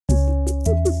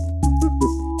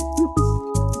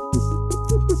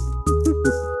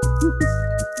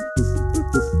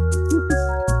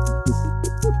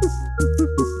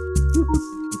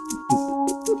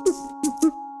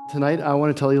tonight, I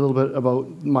want to tell you a little bit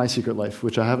about my secret life,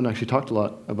 which I haven't actually talked a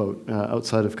lot about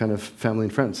outside of kind of family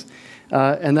and friends.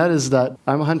 And that is that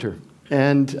I'm a hunter.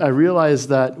 And I realize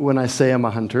that when I say I'm a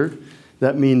hunter,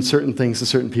 that means certain things to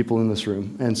certain people in this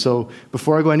room. And so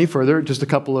before I go any further, just a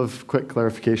couple of quick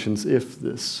clarifications, if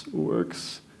this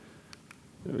works.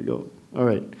 There we go. All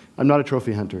right. I'm not a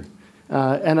trophy hunter.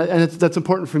 That's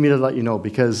important for me to let you know,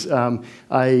 because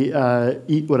I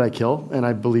eat what I kill, and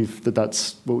I believe that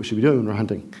that's what we should be doing when we're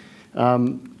hunting.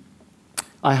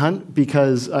 I hunt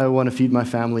because I want to feed my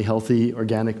family healthy,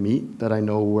 organic meat that I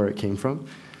know where it came from.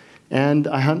 And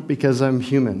I hunt because I'm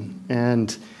human.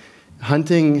 And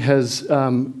hunting has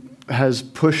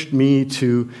pushed me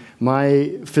to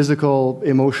my physical,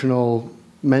 emotional,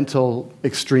 mental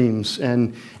extremes.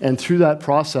 And through that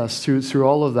process, through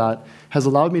all of that, has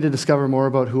allowed me to discover more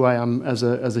about who I am as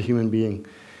a human being.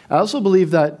 I also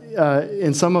believe that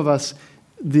in some of us,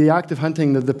 the act of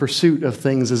hunting, the pursuit of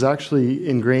things, is actually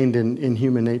ingrained in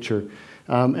human nature.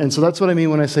 And so that's what I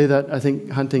mean when I say that I think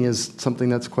hunting is something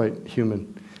that's quite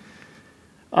human.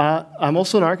 I'm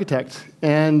also an architect,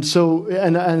 and so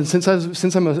since I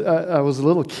was a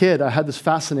little kid, I had this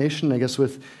fascination, I guess,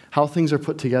 with how things are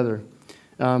put together,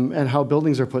 and how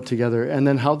buildings are put together, and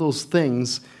then how those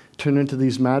things turn into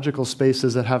these magical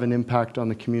spaces that have an impact on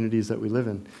the communities that we live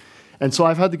in. And so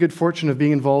I've had the good fortune of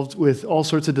being involved with all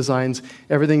sorts of designs,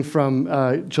 everything from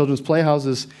children's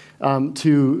playhouses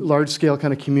to large-scale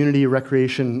kind of community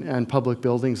recreation and public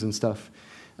buildings and stuff.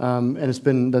 And that's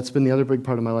been the other big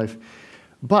part of my life.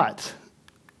 But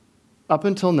up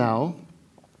until now,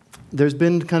 there's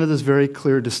been kind of this very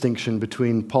clear distinction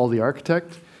between Paul the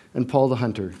architect and Paul the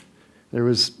hunter. There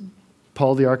was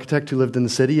Paul the architect who lived in the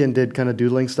city and did kind of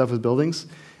doodling stuff with buildings.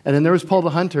 And then there was Paul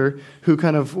the hunter who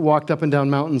kind of walked up and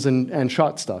down mountains and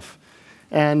shot stuff.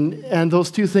 And those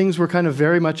two things were kind of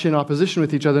very much in opposition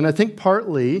with each other. And I think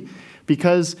partly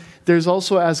because there's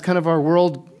also, as kind of our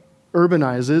world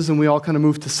urbanizes and we all kind of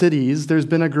move to cities, there's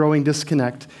been a growing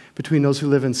disconnect between those who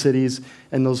live in cities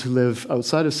and those who live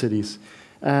outside of cities.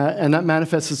 And that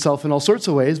manifests itself in all sorts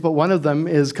of ways, but one of them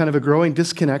is kind of a growing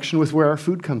disconnection with where our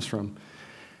food comes from.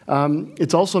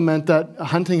 It's also meant that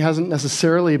hunting hasn't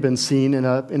necessarily been seen in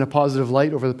a positive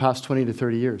light over the past 20 to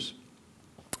 30 years.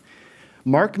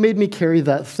 Mark made me carry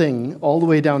that thing all the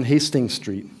way down Hastings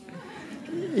Street.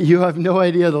 You have no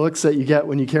idea the looks that you get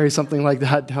when you carry something like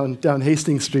that down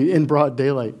Hastings Street in broad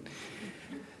daylight.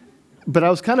 But I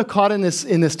was kind of caught in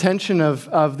this tension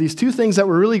of these two things that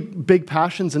were really big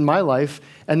passions in my life,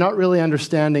 and not really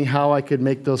understanding how I could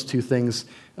make those two things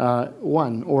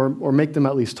one, or make them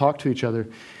at least talk to each other.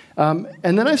 And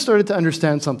then I started to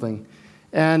understand something.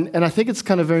 And I think it's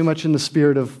kind of very much in the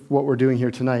spirit of what we're doing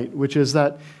here tonight, which is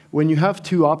that when you have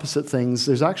two opposite things,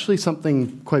 there's actually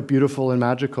something quite beautiful and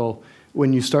magical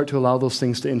when you start to allow those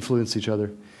things to influence each other.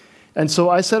 And so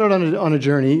I set out on a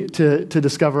journey to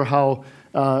discover how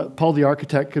Paul the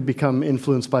architect could become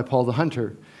influenced by Paul the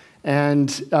hunter, and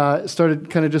started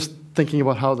kind of just thinking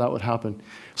about how that would happen.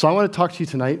 So I want to talk to you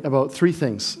tonight about three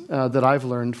things that I've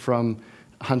learned from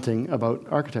hunting about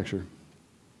architecture.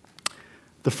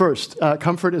 The first,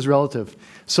 comfort is relative.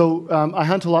 So I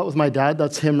hunt a lot with my dad.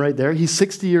 That's him right there. He's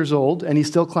 60 years old, and he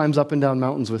still climbs up and down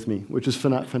mountains with me, which is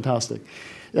fantastic.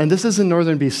 And this is in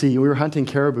northern BC. We were hunting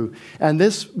caribou. And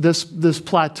this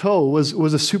plateau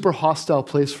was a super hostile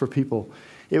place for people.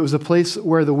 It was a place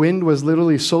where the wind was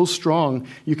literally so strong,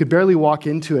 you could barely walk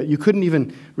into it. You couldn't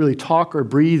even really talk or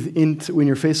breathe when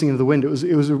you're facing into the wind.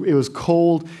 It was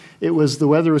cold. The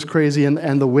weather was crazy,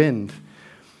 and the wind.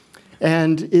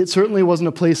 And it certainly wasn't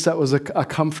a place that was a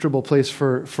comfortable place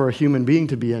for a human being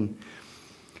to be in.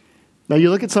 Now you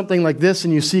look at something like this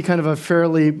and you see kind of a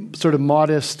fairly sort of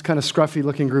modest, kind of scruffy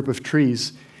looking group of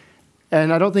trees.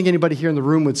 And I don't think anybody here in the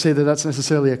room would say that that's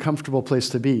necessarily a comfortable place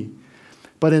to be.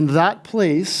 But in that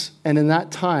place and in that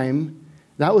time,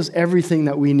 that was everything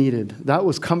that we needed. That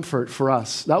was comfort for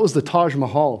us. That was the Taj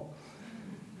Mahal.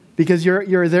 Because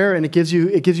you're there and it gives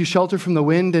you shelter from the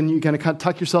wind, and you kind of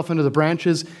tuck yourself under the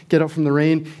branches, get out from the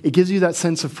rain. It gives you that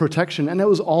sense of protection, and that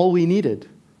was all we needed.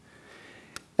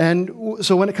 And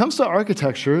so when it comes to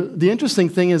architecture, the interesting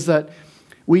thing is that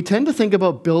we tend to think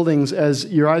about buildings as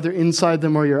you're either inside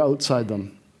them or you're outside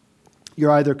them.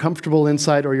 You're either comfortable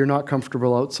inside or you're not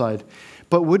comfortable outside.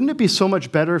 But wouldn't it be so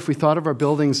much better if we thought of our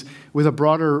buildings with a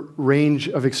broader range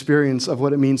of experience of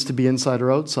what it means to be inside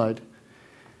or outside?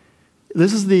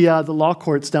 This is the law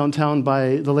courts downtown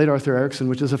by the late Arthur Erickson,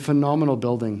 which is a phenomenal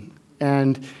building.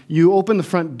 And you open the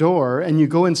front door and you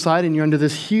go inside and you're under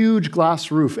this huge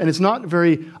glass roof. And it's not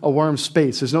a warm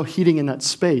space. There's no heating in that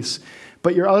space.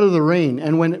 But you're out of the rain.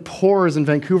 And when it pours in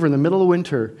Vancouver in the middle of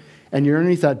winter and you're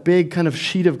underneath that big kind of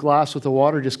sheet of glass with the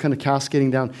water just kind of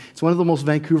cascading down. It's one of the most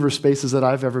Vancouver spaces that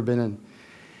I've ever been in.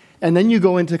 And then you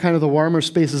go into kind of the warmer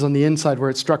spaces on the inside where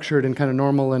it's structured and kind of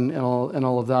normal and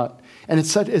all of that. And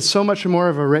it's so much more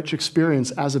of a rich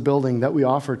experience as a building that we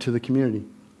offer to the community.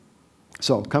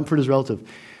 So comfort is relative.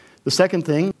 The second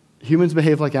thing, humans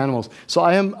behave like animals. So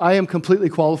I am completely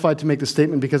qualified to make the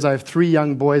statement because I have 3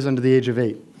 young boys under the age of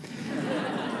 8.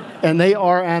 And they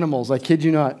are animals, I kid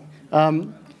you not.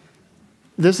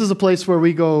 This is a place where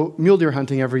we go mule deer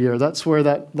hunting every year. That's where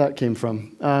that came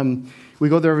from. We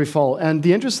go there every fall. And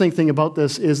the interesting thing about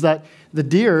this is that the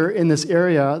deer in this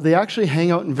area, they actually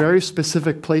hang out in very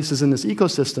specific places in this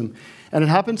ecosystem. And it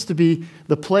happens to be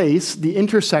the place, the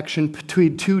intersection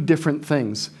between 2 different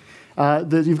things.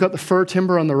 You've got the fir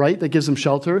timber on the right that gives them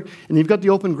shelter, and you've got the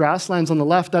open grasslands on the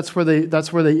left. That's where they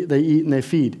eat and they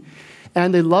feed.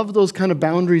 And they love those kind of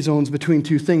boundary zones between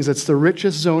 2 things. That's the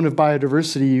richest zone of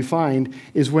biodiversity you find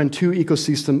is when 2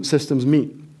 ecosystems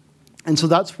meet. And so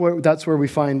that's where we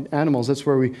find animals.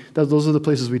 Those are the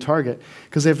places we target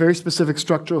because they have very specific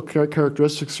structural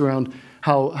characteristics around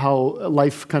how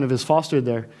life kind of is fostered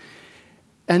there.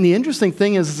 And the interesting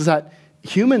thing is that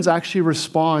humans actually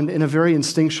respond in a very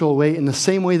instinctual way in the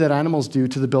same way that animals do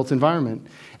to the built environment.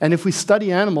 And if we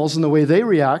study animals and the way they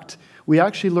react, we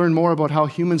actually learn more about how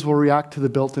humans will react to the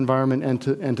built environment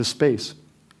and to space.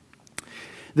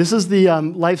 This is the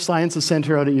Life Sciences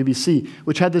Center out at UBC,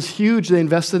 which had this they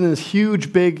invested in this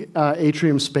huge, big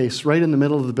atrium space right in the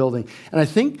middle of the building. And I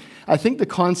think the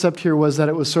concept here was that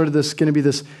it was sort of going to be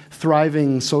this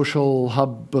thriving social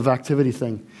hub of activity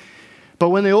thing. But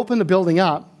when they opened the building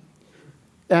up,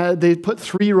 they put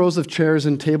 3 rows of chairs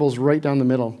and tables right down the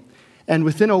middle. And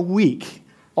within a week,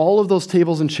 all of those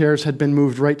tables and chairs had been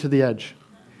moved right to the edge.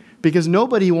 Because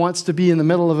nobody wants to be in the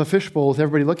middle of a fishbowl with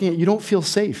everybody looking at you. You don't feel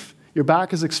safe. Your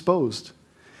back is exposed.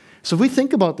 So if we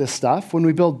think about this stuff, when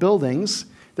we build buildings,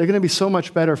 they're going to be so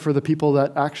much better for the people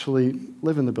that actually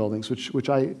live in the buildings, which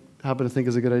I happen to think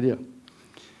is a good idea.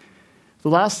 The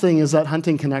last thing is that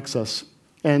hunting connects us,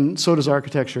 and so does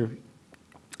architecture.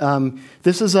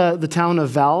 This is the town of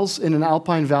Vals in an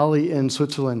alpine valley in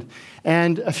Switzerland.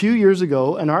 And a few years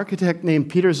ago, an architect named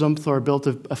Peter Zumthor built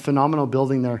a phenomenal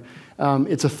building there.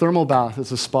 It's a thermal bath,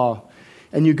 it's a spa.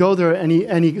 And you go there, and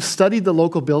he studied the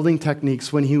local building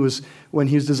techniques when he was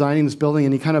designing this building,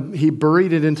 and he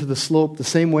buried it into the slope the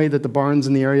same way that the barns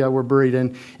in the area were buried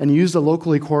in, and he used a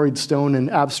locally quarried stone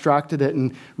and abstracted it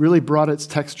and really brought its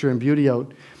texture and beauty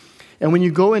out. And when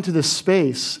you go into this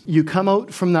space, you come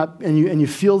out from that, and you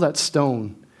feel that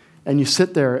stone, and you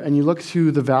sit there and you look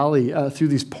through the valley through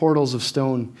these portals of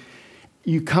stone.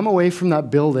 You come away from that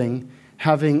building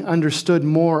having understood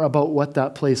more about what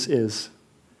that place is.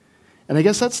 And I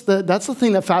guess that's the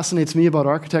thing that fascinates me about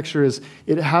architecture is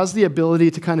it has the ability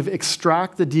to kind of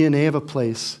extract the DNA of a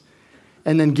place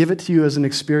and then give it to you as an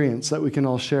experience that we can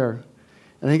all share.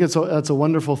 And I think that's a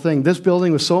wonderful thing. This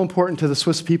building was so important to the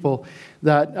Swiss people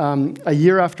that a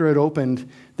year after it opened,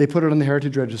 they put it on the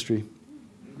Heritage Registry.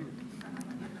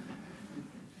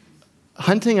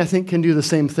 Hunting, I think, can do the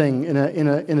same thing in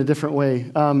a different way.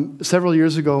 Several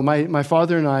years ago, my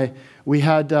father and I, we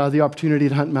had the opportunity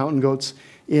to hunt mountain goats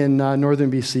in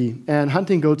northern BC. And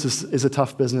hunting goats is a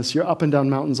tough business. You're up and down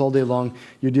mountains all day long.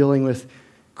 You're dealing with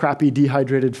crappy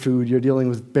dehydrated food. You're dealing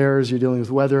with bears. You're dealing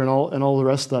with weather and all the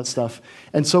rest of that stuff.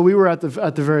 And so we were at the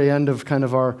very end of kind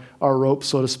of our rope,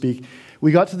 so to speak.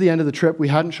 We got to the end of the trip. We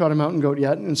hadn't shot a mountain goat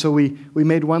yet, and so we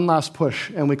made one last push,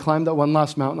 and we climbed that one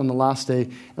last mountain on the last day,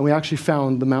 and we actually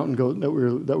found the mountain goat that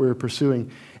we were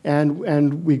pursuing,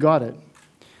 and we got it.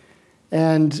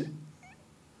 And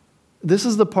this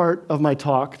is the part of my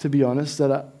talk, to be honest,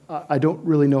 that I don't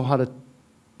really know how to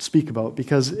speak about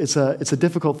because it's a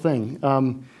difficult thing.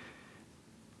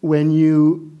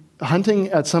 Hunting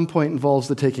at some point involves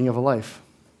the taking of a life,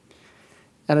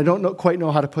 and I don't quite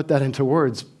know how to put that into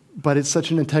words, but it's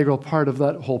such an integral part of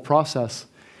that whole process.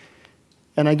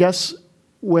 And I guess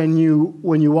when you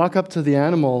walk up to the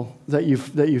animal that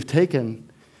you've taken,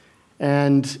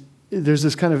 and there's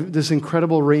this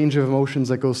incredible range of emotions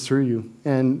that goes through you,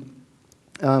 and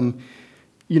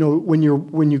when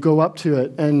you go up to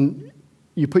it and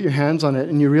you put your hands on it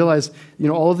and you realize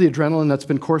all of the adrenaline that's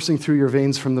been coursing through your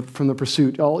veins from the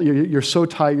pursuit. You're so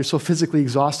tired, you're so physically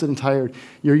exhausted and tired.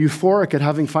 You're euphoric at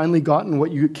having finally gotten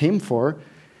what you came for,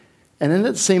 and then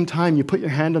at the same time you put your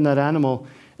hand on that animal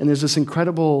and there's this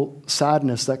incredible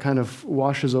sadness that kind of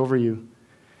washes over you.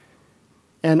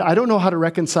 And I don't know how to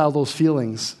reconcile those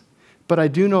feelings, but I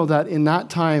do know that in that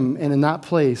time and in that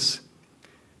place,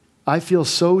 I feel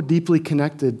so deeply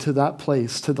connected to that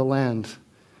place, to the land.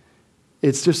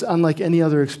 It's just unlike any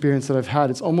other experience that I've had.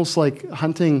 It's almost like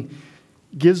hunting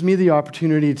gives me the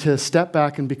opportunity to step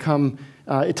back and become,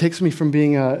 it takes me from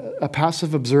being a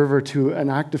passive observer to an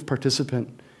active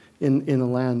participant in the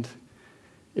land.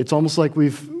 It's almost like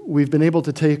we've been able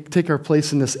to take our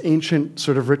place in this ancient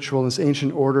sort of ritual, this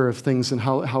ancient order of things and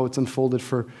how it's unfolded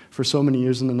for so many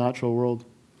years in the natural world.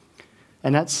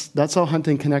 And that's how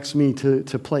hunting connects me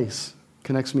to place,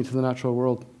 connects me to the natural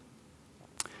world.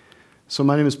 So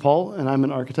my name is Paul, and I'm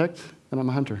an architect, and I'm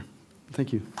a hunter.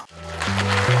 Thank you.